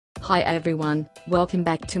Hi everyone, welcome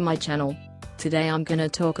back to my channel. Today I'm gonna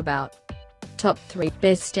talk about top 3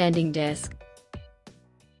 best standing desk.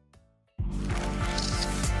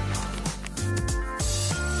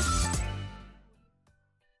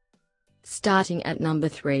 Starting at number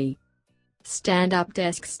 3. Stand-up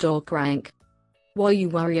desk store crank. While you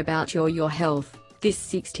worry about your health, this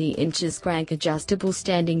 60 inches crank adjustable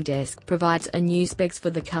standing desk provides a new specs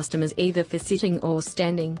for the customers either for sitting or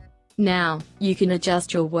standing. Now, you can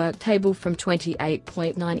adjust your work table from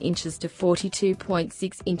 28.9 inches to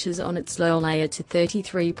 42.6 inches on its lower layer to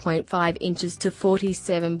 33.5 inches to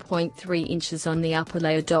 47.3 inches on the upper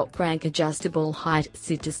layer. Crank adjustable height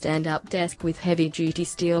sit-to stand-up desk with heavy-duty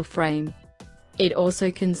steel frame. It also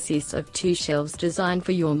consists of 2 shelves designed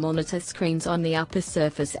for your monitor screens on the upper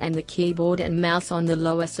surface and the keyboard and mouse on the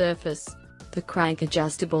lower surface. The crank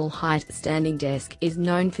adjustable height standing desk is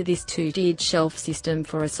known for this 2-tiered shelf system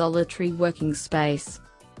for a solitary working space.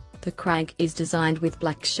 The crank is designed with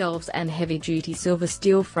black shelves and heavy-duty silver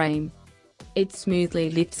steel frame. It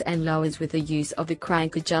smoothly lifts and lowers with the use of the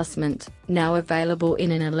crank adjustment, now available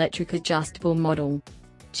in an electric adjustable model.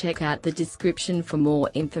 Check out the description for more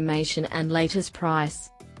information and latest price.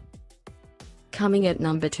 Coming at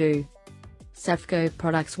number 2. Safco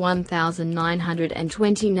Products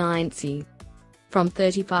 1929C. From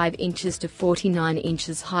 35 inches to 49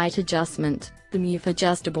 inches height adjustment, the MUF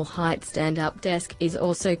adjustable height stand-up desk is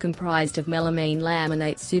also comprised of melamine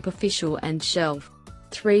laminate superficial and shelf.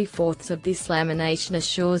 3/4 of this lamination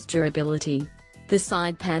assures durability. The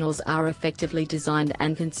side panels are effectively designed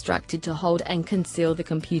and constructed to hold and conceal the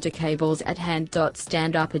computer cables at hand.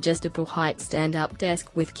 Stand-up adjustable height stand-up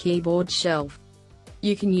desk with keyboard shelf.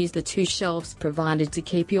 You can use the 2 shelves provided to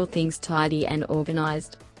keep your things tidy and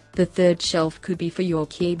organized. The 3rd shelf could be for your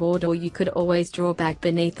keyboard, or you could always draw back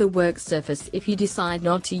beneath the work surface if you decide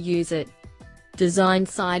not to use it. Designed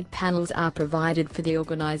side panels are provided for the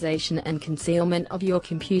organization and concealment of your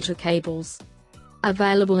computer cables.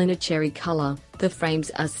 Available in a cherry color, the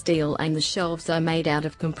frames are steel and the shelves are made out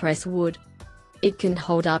of compressed wood. It can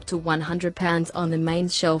hold up to 100 pounds on the main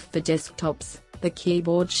shelf for desktops. The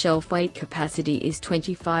keyboard shelf weight capacity is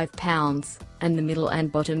 25 pounds, and the middle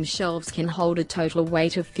and bottom shelves can hold a total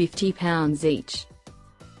weight of 50 pounds each.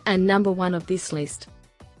 And number 1 of this list.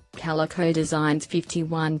 Calico Designs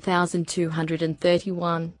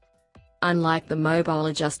 51231. Unlike the mobile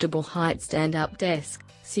adjustable height stand-up desk,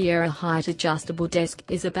 Sierra height adjustable desk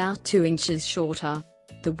is about 2 inches shorter.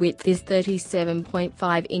 The width is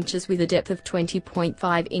 37.5 inches with a depth of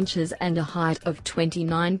 20.5 inches and a height of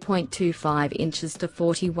 29.25 inches to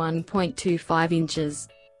 41.25 inches.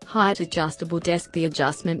 Height adjustable desk. The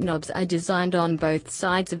adjustment knobs are designed on both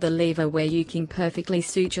sides of the lever where you can perfectly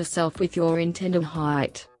suit yourself with your intended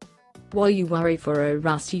height. While you worry for a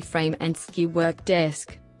rusty frame and ski work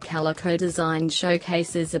desk, Calico Design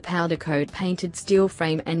showcases a powder coat painted steel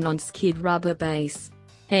frame and non-skid rubber base.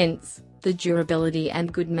 Hence, the durability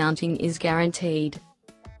and good mounting is guaranteed.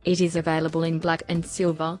 It is available in black and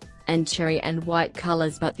silver, and cherry and white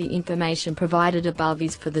colors, but the information provided above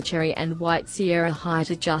is for the cherry and white Sierra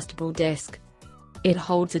height adjustable desk. It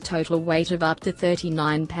holds a total weight of up to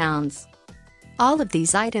 39 pounds. All of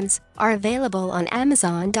these items are available on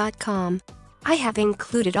Amazon.com. I have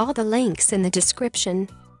included all the links in the description.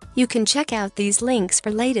 You can check out these links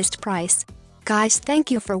for latest price. Guys,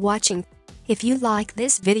 thank you for watching. If you like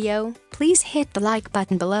this video, please hit the like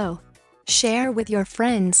button below. Share with your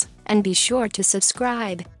friends, and be sure to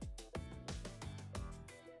subscribe.